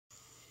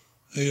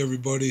Hey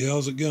everybody,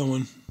 how's it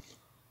going?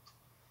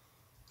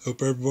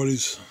 Hope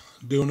everybody's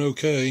doing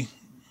okay.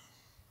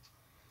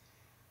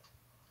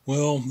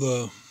 Well,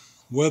 the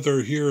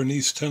weather here in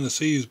East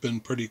Tennessee has been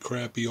pretty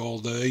crappy all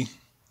day.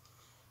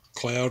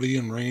 Cloudy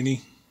and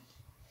rainy.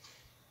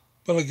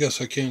 But I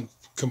guess I can't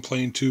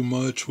complain too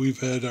much.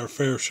 We've had our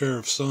fair share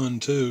of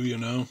sun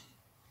too.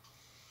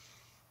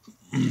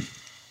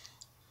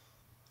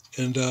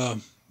 And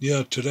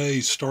yeah,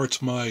 today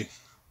starts my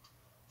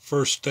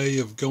first day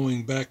of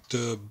going back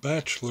to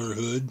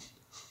bachelorhood.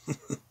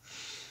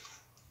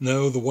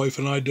 No, the wife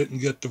and I didn't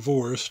get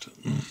divorced.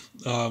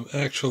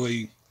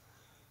 Actually,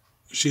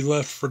 she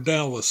left for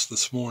Dallas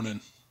this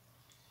morning.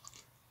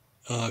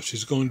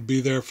 She's going to be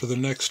there for the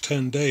next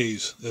 10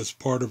 days as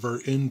part of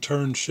her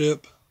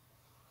internship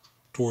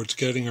towards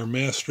getting her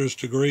master's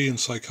degree in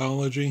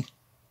psychology.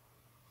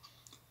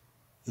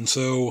 And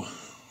so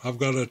I've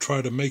got to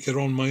try to make it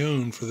on my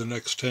own for the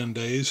next 10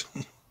 days.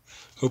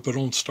 Hope I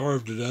don't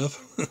starve to death.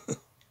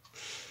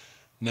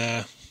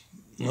 Nah,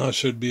 I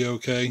should be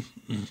okay.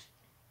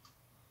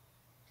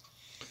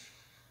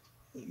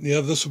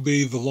 Yeah, this will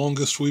be the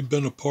longest we've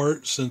been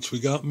apart since we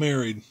got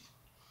married.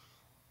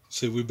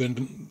 See, we've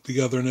been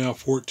together now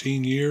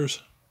 14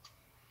 years.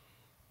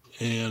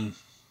 And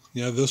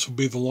yeah, this will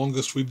be the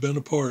longest we've been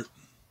apart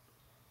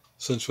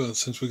since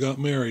we got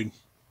married.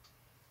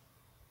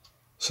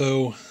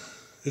 So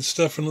it's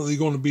definitely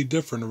going to be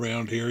different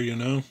around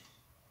here.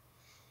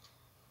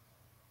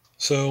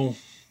 So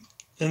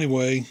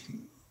anyway,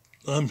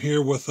 I'm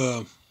here with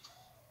a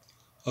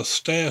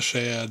stash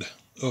ad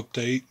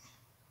update.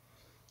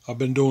 I've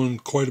been doing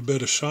quite a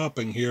bit of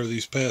shopping here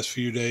these past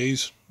few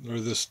days,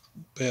 or this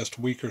past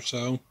week or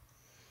so.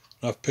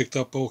 I've picked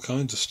up all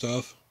kinds of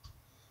stuff.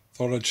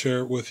 Thought I'd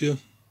share it with you.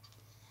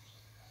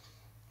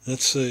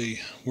 Let's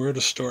see where to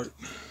start.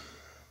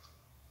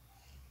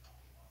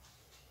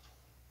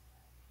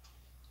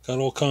 Got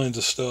all kinds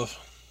of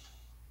stuff.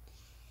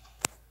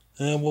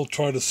 And we'll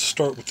try to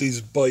start with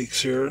these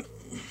bikes here.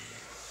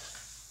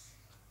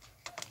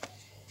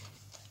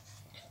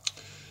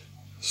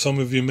 Some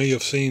of you may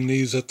have seen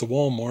these at the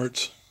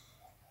Walmarts.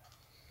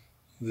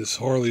 This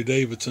Harley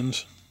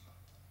Davidson's.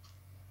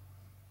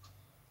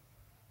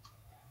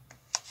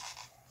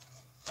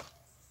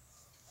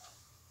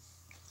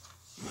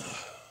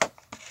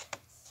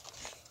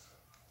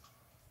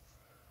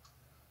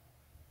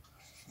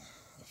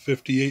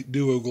 '58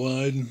 Duo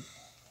Glide.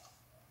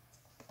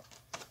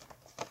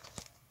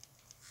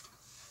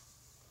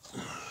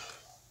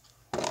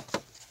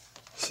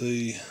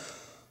 See,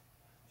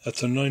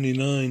 that's a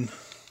 99.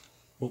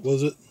 What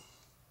was it?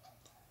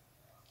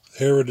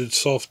 Heritage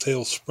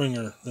Softail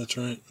Springer. That's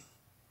right.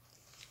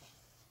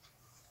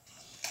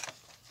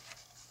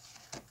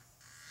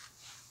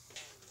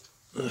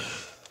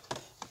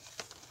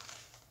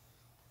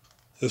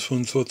 This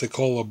one's what they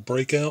call a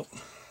breakout.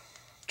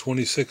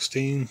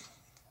 2016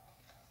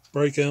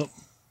 breakout.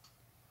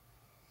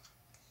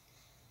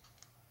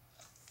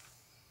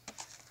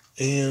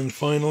 And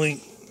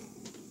finally,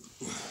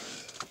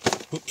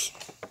 whoops.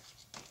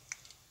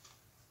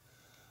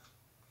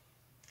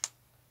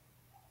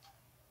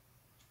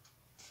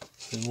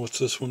 And what's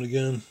this one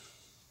again?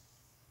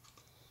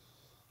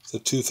 The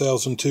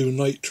 2002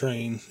 Night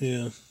Train.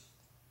 Yeah.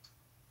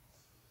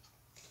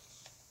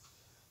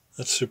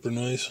 That's super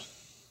nice.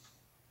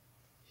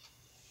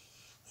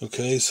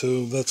 Okay,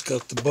 so that's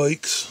got the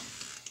bikes.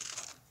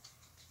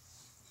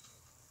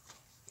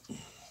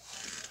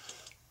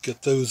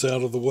 Get those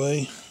out of the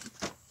way.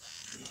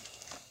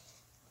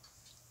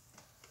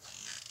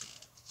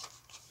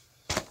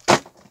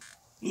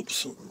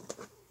 Oops.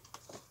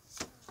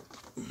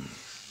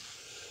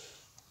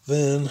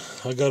 Then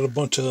I got a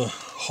bunch of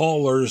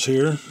haulers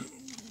here.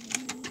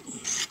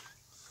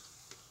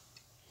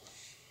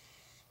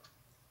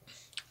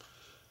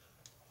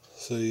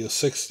 See, a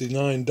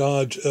 69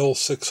 Dodge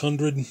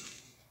L600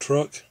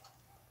 truck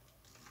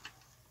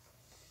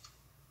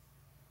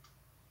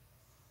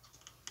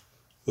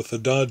with a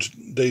Dodge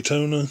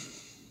Daytona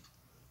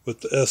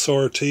with the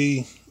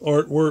SRT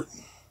artwork.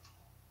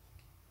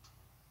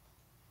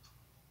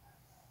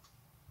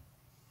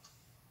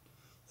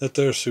 That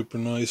there's super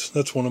nice.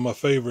 That's one of my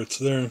favorites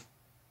there.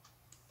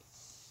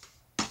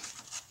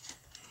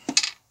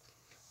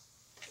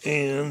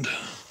 And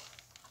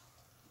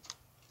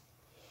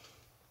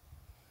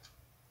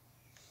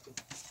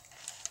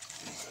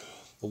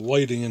the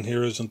lighting in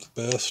here isn't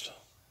the best.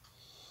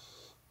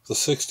 The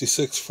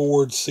 66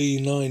 Ford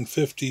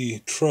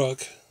C950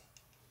 truck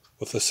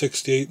with a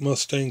 68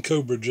 Mustang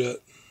Cobra Jet.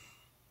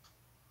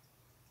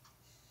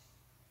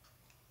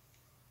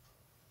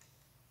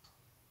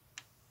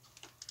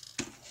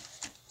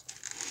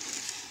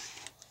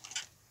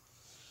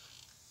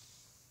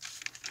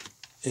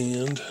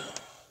 And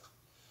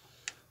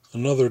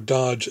another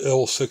Dodge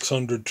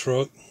L600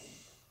 truck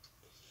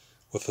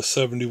with a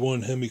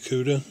 71 Hemi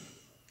Cuda.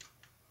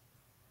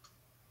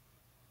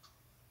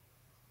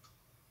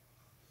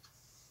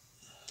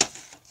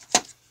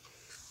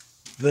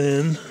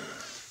 Then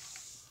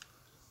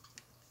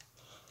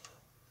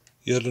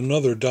yet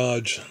another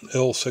Dodge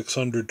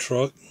L600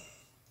 truck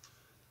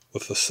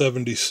with a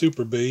 70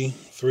 Super B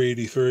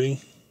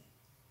 383.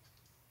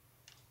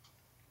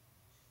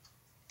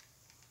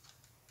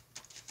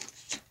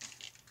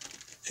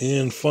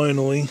 And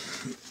finally,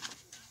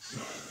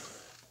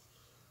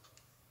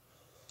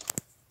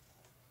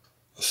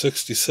 a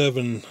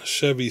 67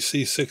 Chevy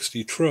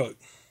C60 truck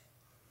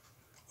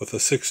with a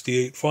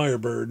 68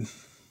 Firebird.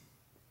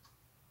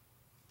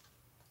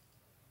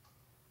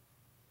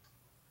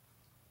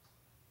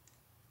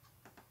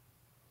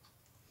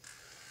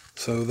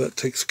 So that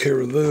takes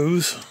care of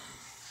those.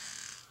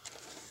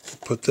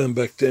 Put them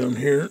back down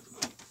here.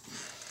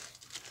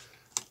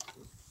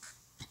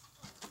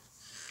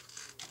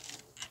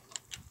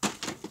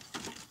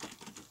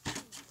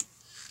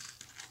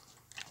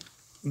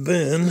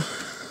 Then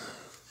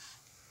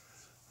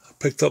I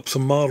picked up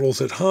some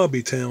models at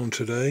Hobbytown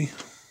today,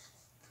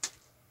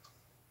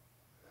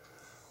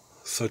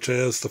 such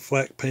as the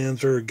Flak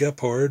Panzer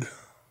Gepard.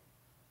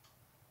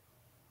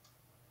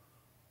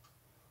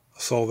 I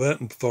saw that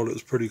and thought it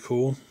was pretty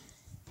cool.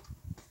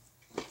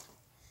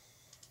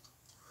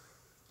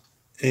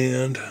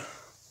 And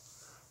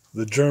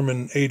the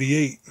German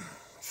 88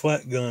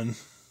 flat gun.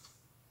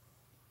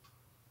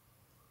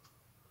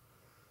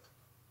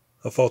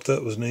 I thought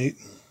that was neat.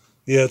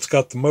 Yeah, it's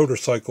got the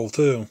motorcycle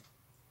too.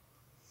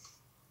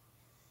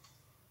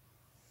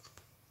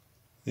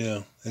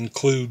 Yeah,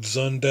 includes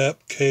Zundap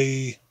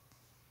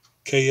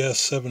KS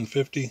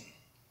 750.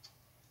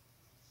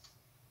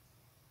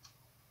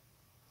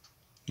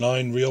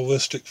 9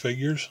 realistic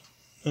figures.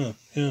 Huh,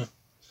 yeah.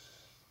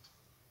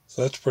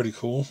 So that's pretty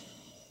cool.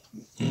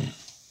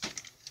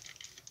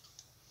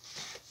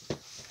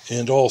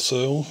 And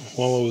also,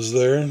 while I was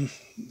there,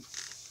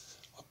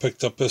 I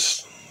picked up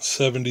this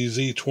 70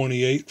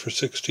 Z28 for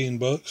 16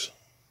 bucks.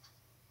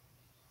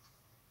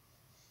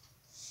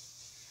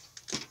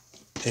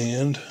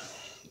 And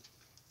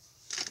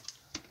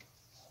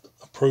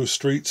a Pro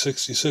Street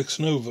 66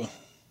 Nova.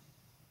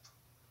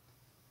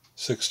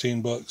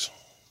 16 bucks.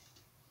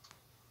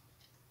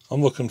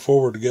 I'm looking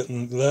forward to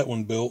getting that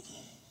one built.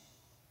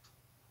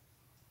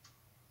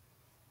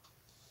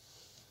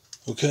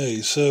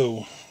 Okay,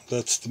 so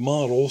that's the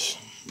models.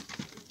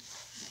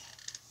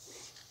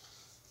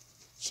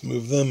 Let's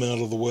move them out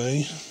of the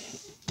way.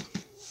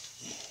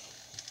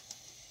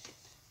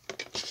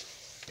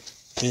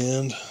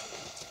 And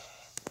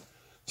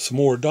some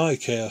more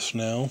diecast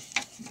now.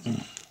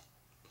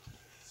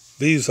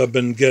 These I've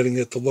been getting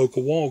at the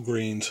local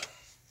Walgreens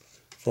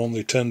for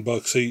only 10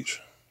 bucks each.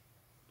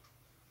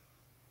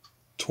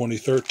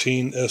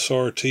 2013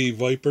 SRT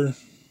Viper.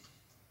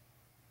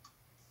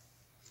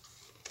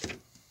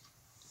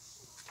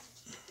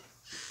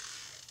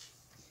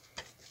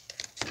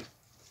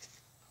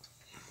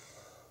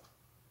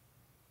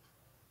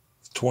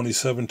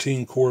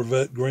 '17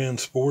 Corvette Grand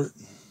Sport.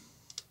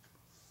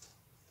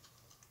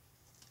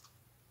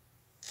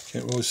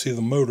 Can't really see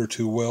the motor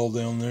too well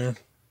down there.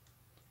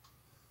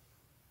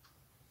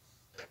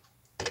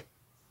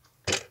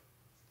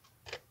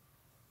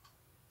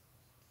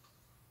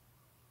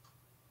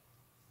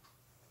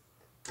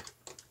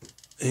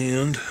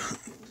 And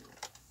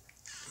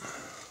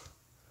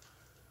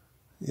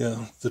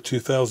yeah, the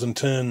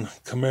 2010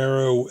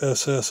 Camaro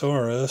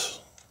SSRS.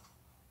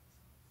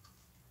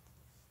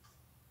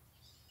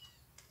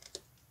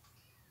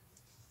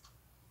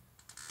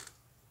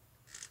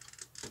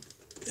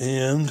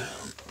 And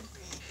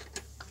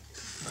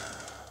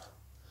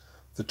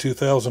the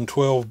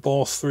 2012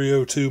 Boss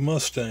 302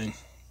 Mustang.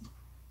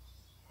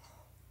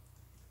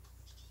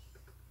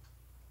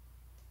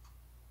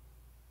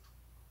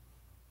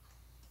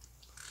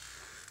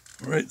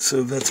 Alright,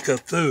 so that's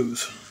got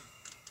those.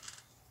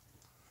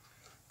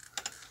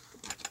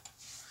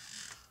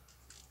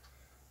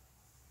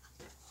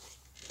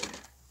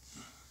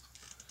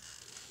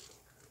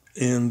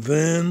 And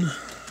then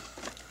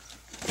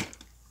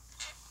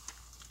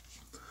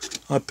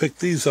I picked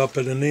these up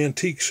at an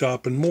antique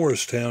shop in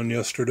Morristown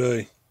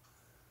yesterday.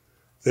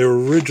 They were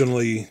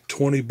originally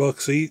 20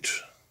 bucks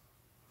each.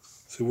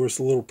 See, where's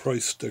the little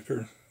price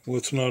sticker? Well,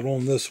 it's not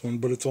on this one,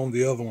 but it's on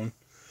the other one.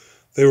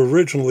 They were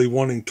originally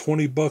wanting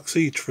 20 bucks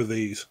each for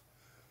these.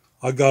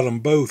 I got them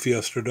both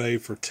yesterday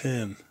for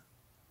 10.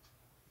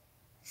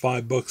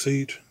 5 bucks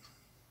each.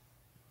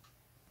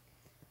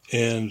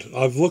 And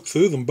I've looked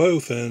through them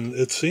both, and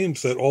it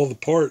seems that all the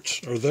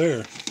parts are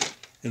there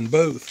in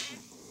both.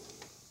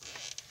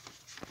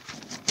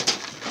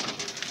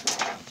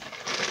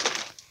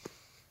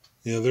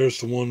 Yeah, there's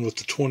the one with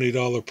the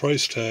 $20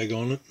 price tag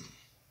on it.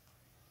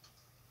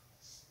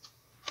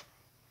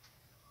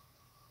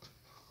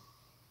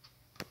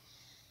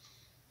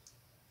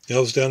 I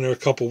was down there a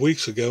couple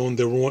weeks ago and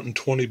they were wanting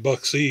 20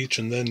 bucks each,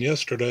 and then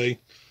yesterday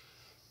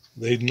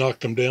they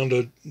knocked them down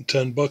to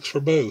 10 bucks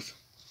for both.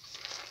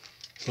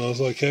 So I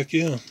was like, heck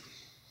yeah.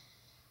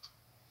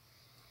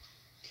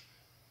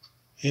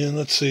 And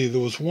let's see,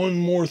 there was one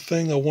more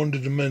thing I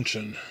wanted to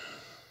mention.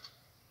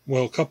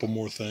 Well, a couple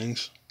more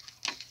things.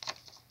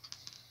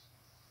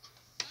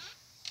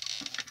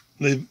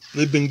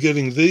 They've been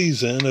getting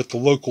these in at the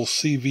local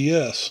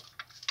CVS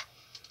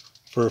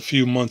for a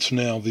few months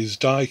now. These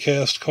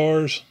die-cast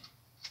cars.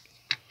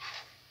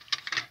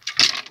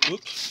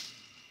 Whoops.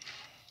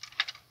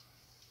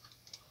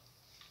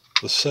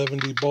 The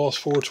 70 Boss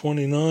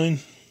 429.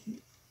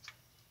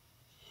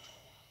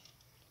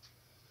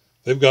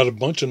 They've got a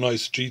bunch of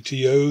nice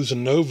GTOs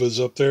and Novas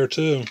up there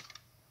too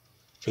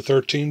for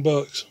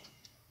 $13.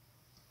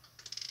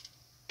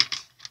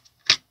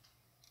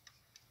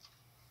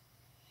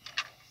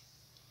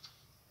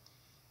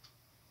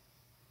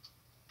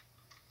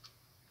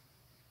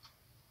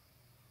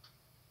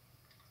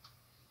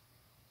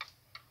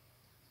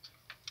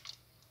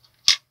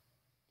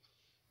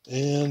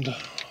 And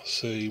let's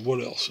see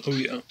what else. Oh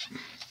yeah.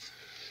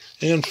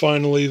 And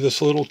finally,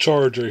 this little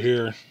charger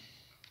here.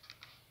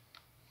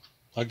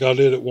 I got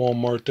it at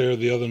Walmart there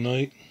the other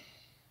night.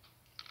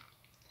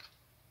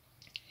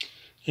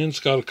 And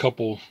it's got a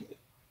couple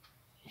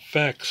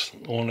facts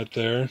on it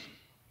there.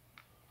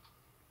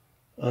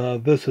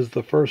 This is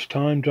the first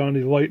time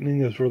Johnny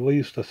Lightning has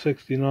released a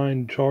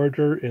 69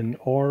 charger in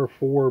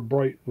R4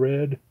 bright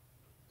red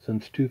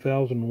since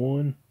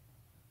 2001.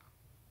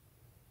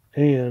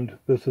 And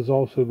this is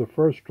also the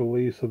first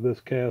release of this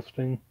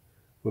casting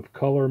with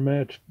color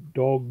matched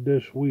dog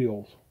dish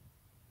wheels.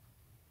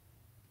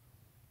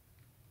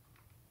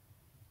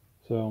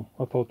 So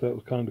I thought that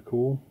was kind of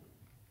cool.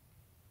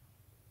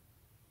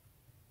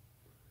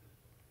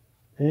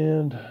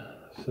 And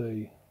let's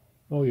see.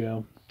 Oh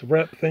yeah, to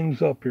wrap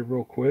things up here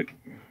real quick,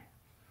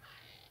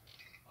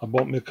 I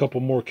bought me a couple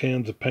more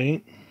cans of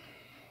paint.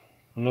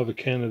 Another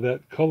can of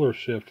that color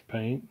shift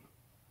paint.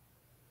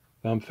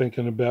 I'm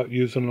thinking about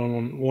using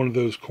on one of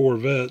those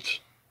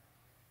Corvettes.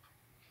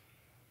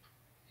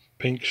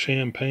 Pink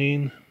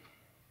champagne.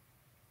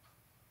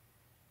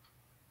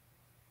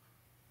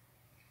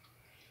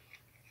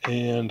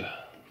 And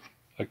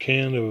a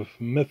can of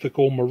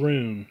mythical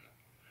maroon,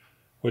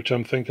 which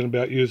I'm thinking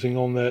about using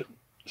on that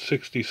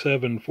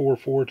 67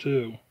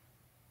 442.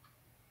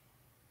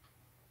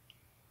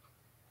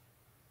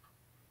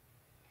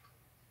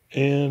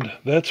 And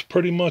that's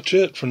pretty much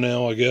it for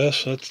now, I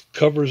guess. That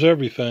covers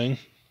everything.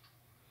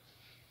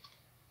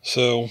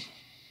 So,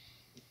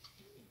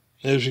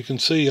 as you can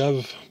see,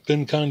 I've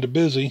been kind of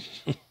busy.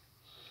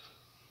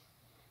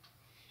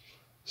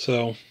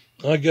 So,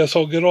 I guess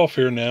I'll get off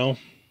here now.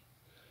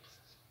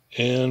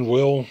 And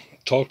we'll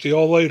talk to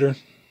y'all later.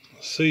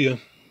 See ya.